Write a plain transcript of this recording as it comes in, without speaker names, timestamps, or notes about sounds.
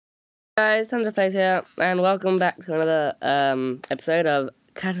Guys, Tons of Plays here, and welcome back to another episode of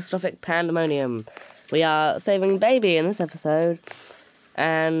Catastrophic Pandemonium. We are saving Baby in this episode,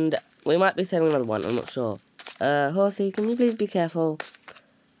 and we might be saving another one, I'm not sure. Horsey, can you please be careful?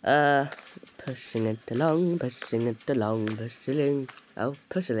 Pushing it along, pushing. Oh,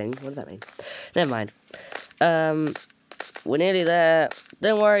 pushing, what does that mean? Never mind. We're nearly there.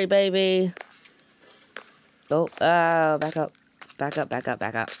 Don't worry, Baby. Oh, back up.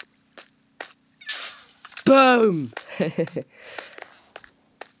 Boom! Okay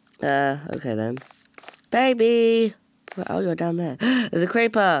then. Baby! Oh, you're down there. There's a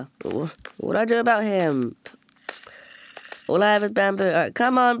creeper! What do I do about him? All I have is bamboo. Alright,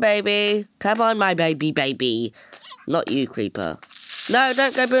 come on, baby! Come on, my baby! Not you, creeper. No,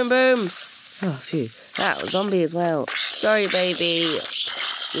 don't go boom boom! Oh, phew. That was zombie as well. Sorry, baby.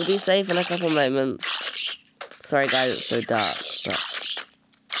 You'll be safe in a couple moments. Sorry, guys, it's so dark, but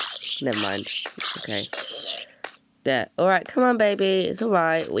never mind. It's okay. There. Alright, come on, baby. It's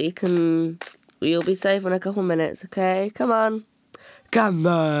alright. We'll be safe in a couple minutes, okay? Come on. Come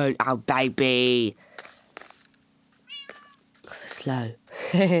on. Oh, baby. So slow.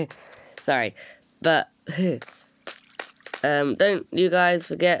 Sorry. But, don't you guys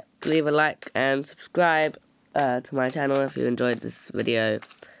forget to leave a like and subscribe to my channel if you enjoyed this video.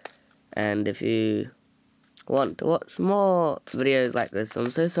 And if you want to watch more videos like this. I'm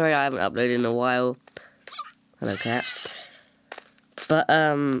so sorry I haven't uploaded in a while. Hello, cat. But,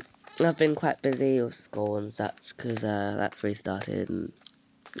 I've been quite busy with school and such, because, that's restarted, and...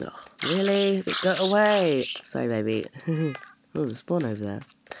 Oh, really? Go away! Sorry, baby. Oh, there's a spawn over there.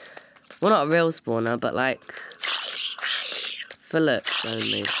 Well, not a real spawner, but, like... for looks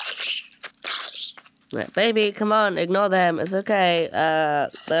only. Right, baby, come on, ignore them, it's okay.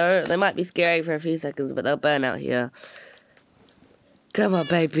 They might be scary for a few seconds, but they'll burn out here. Come on,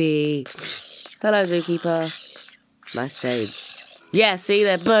 baby! Hello, zookeeper. Nice shades. Yeah, see,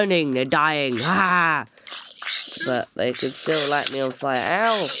 they're burning, they're dying, ha! But they could still light me on fire.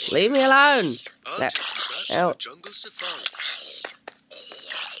 Ow! Leave me alone! Ow.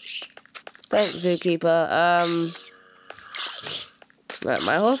 Thanks, zookeeper. Right,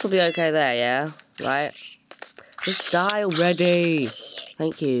 my horse will be okay there, yeah? Right? Just die already!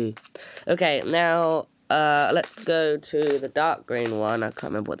 Thank you. Okay, now, let's go to the dark green one. I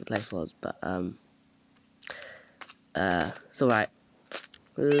can't remember what the place was, but, it's alright.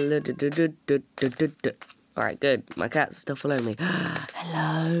 Alright, good. My cat's still following me.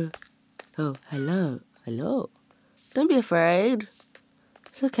 Hello. Oh, hello. Don't be afraid.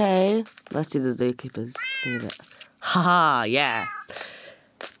 It's okay. Let's do the zookeepers. Think of it. Haha, yeah.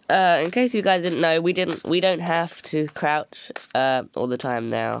 In case you guys didn't know, we don't have to crouch all the time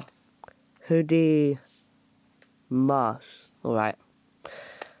now. Hoodie Marsh. Alright.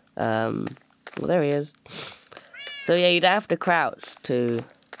 Well, there he is. So yeah, you don't have to crouch to...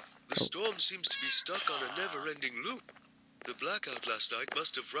 The storm seems to be stuck on a never-ending loop. The blackout last night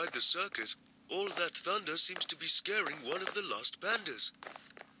must have fried the circuit. All that thunder seems to be scaring one of the lost pandas.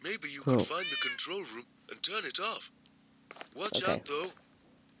 Maybe you could find the control room and turn it off. Watch out, though.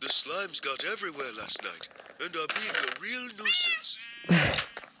 The slimes got everywhere last night and are being a real nuisance.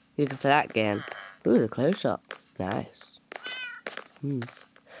 You can say that again. Ooh, the close up. Nice.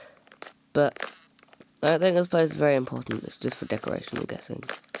 But I don't think this place is very important. It's just for decoration, I'm guessing.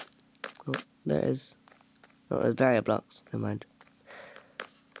 Oh, there it is. Oh, there's barrier blocks. Never mind.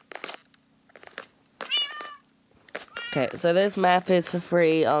 Okay, so this map is for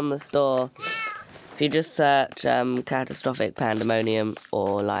free on the store. If you just search Catastrophic Pandemonium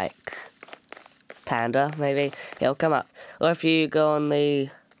or like Panda, maybe, it'll come up. Or if you go on the...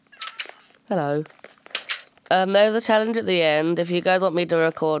 Hello. There's a challenge at the end. If you guys want me to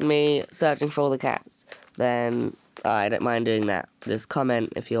record me searching for all the cats, then I don't mind doing that. Just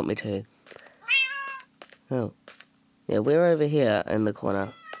comment if you want me to. Oh. Yeah, we're over here in the corner.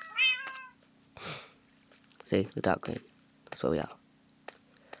 See, the dark green. That's where we are.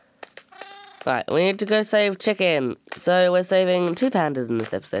 Right, we need to go save Chicken. So we're saving 2 pandas in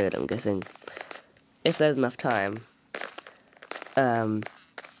this episode, I'm guessing. If there's enough time.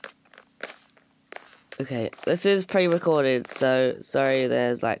 Okay, this is pre-recorded, so sorry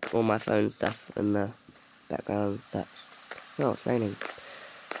there's like all my phone stuff in the background and such. Oh, it's raining.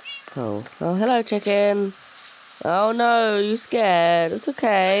 Oh, hello, Chicken. Oh no, you scared? It's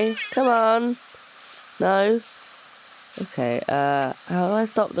okay. Come on. No? Okay, how do I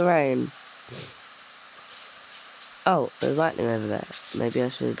stop the rain? Oh, there's lightning over there. Maybe I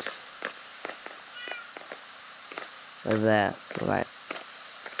should... Over there. Alright.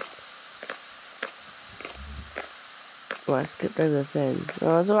 Oh, I skipped over the thing.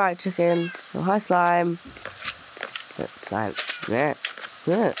 Oh, it's alright, chicken. Oh, hi, slime. Slime. Yeah.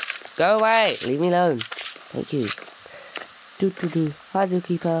 Yeah. Go away. Leave me alone. Thank you. Hi,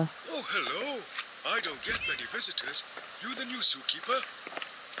 zookeeper. Oh, hello. I don't get many visitors. You the new zookeeper?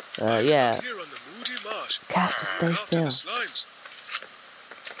 Yeah. Here on the Moody Marsh. Cat, just stay Look after the still. slimes.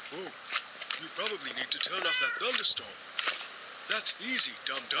 Oh, you probably need to turn off that thunderstorm. That's easy,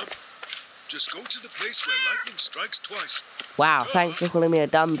 dum-dum. Just go to the place where lightning strikes twice. Wow, thanks for calling me a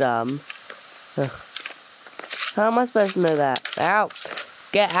dum-dum. How am I supposed to know that? Out!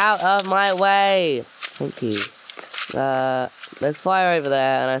 Get out of my way! Thank you. There's fire over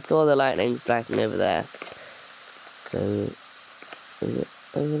there, and I saw the lightning striking over there. So, is it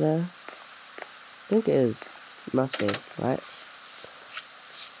over there? I think it is. It must be, right?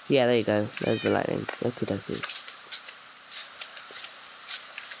 Yeah, there you go. There's the lightning. Okie dokie.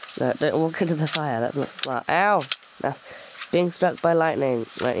 No, don't walk into the fire. That's not smart. Ow! No. Being struck by lightning.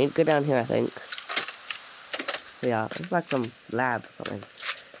 Right, need to go down here, I think. Yeah, it's like some lab or something.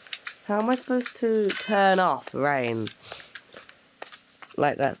 How am I supposed to turn off rain?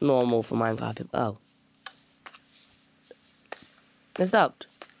 Like that's normal for Minecraft. Oh. It stopped.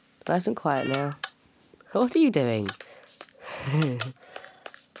 Nice and quiet now. What are you doing?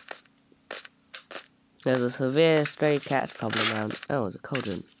 There's a severe stray cat problem around. Oh, it's a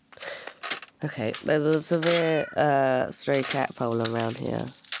cauldron. Okay, there's a severe stray cat problem around here.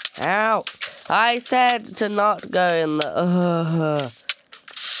 Ow! I said to not go in the.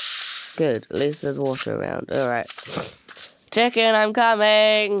 Good. At least there's water around. All right. Chicken, I'm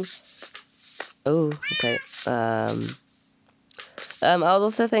coming. Oh, okay. I was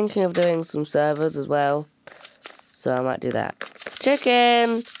also thinking of doing some servers as well, so I might do that.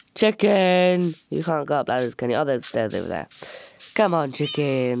 Chicken! Chicken! You can't go up ladders, can you? Oh, there's stairs over there. Come on,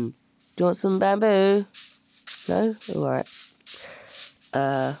 chicken. Do you want some bamboo? No? Alright.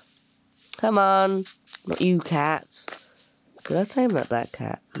 Come on. Not you, cats. Did I tame that black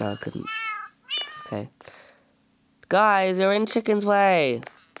cat? No, I couldn't. Okay. Guys, you're in Chicken's way.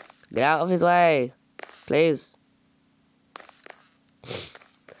 Get out of his way. Please.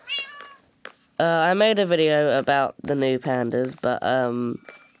 I made a video about the new pandas, but,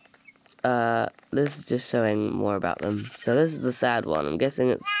 this is just showing more about them. So this is the sad one. I'm guessing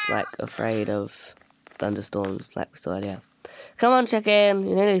it's, like, afraid of thunderstorms, like we saw earlier. Come on, Chicken.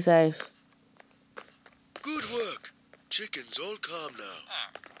 You're nearly safe. Good work. Chicken's all calm now.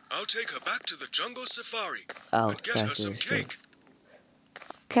 I'll take her back to the jungle safari and get her some cake.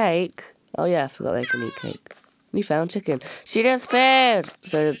 Cake? Oh, yeah, I forgot they can eat cake. We found Chicken. She disappeared!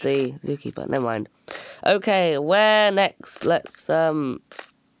 So did the zookeeper. Never mind. Okay, where next? Let's,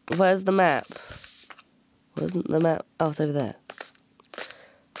 where's the map? Wasn't the map? Oh, it's over there.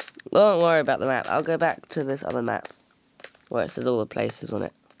 Don't worry about the map. I'll go back to this other map where it says all the places on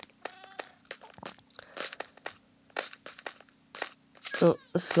it. Oh,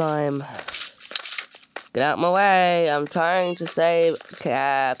 slime. Get out of my way. I'm trying to save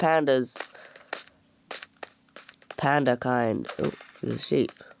pandas. Panda kind. Oh, there's a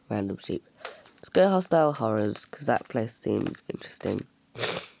sheep. Random sheep. Let's go hostile horrors, because that place seems interesting.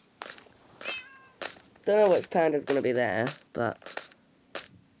 Don't know which panda's going to be there, but...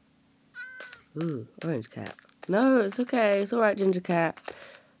 Ooh, orange cat. No, it's okay. It's alright, ginger cat.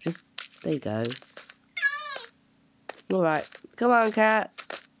 Just, there you go. Alright. Come on, cats.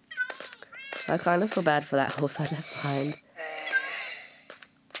 I kind of feel bad for that horse I left behind.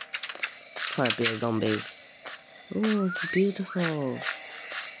 Trying to be a zombie. Oh, it's beautiful.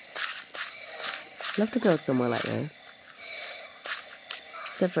 I'd love to build somewhere like this.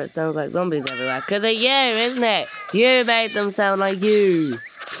 Except for it sounds like zombies everywhere. Because of you, isn't it? You made them sound like you.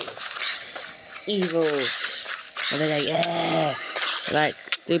 Evil. And they're like, yeah. Like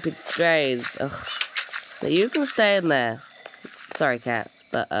stupid strays. Ugh. But you can stay in there. Sorry, cats.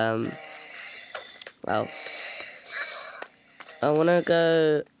 But, well. I want to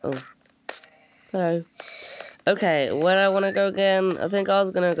go... Oh. Hello. Okay, where I want to go again? I think I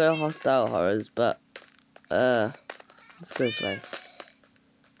was going to go hostile horrors, but... let's go this way.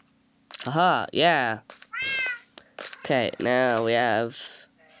 Haha, yeah. Okay, now we have...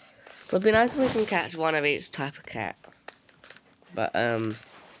 It would be nice if we can catch one of each type of cat. But,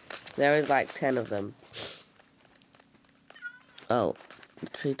 there is like 10 of them. Oh,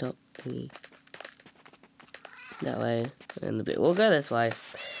 treetop thingy. That way, and the blue. We'll go this way.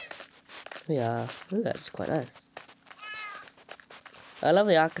 Yeah, ooh, that's quite nice. I love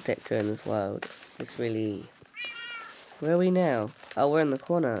the architecture in this world. It's really... Where are we now? Oh, we're in the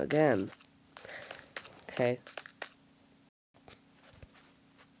corner again. Okay,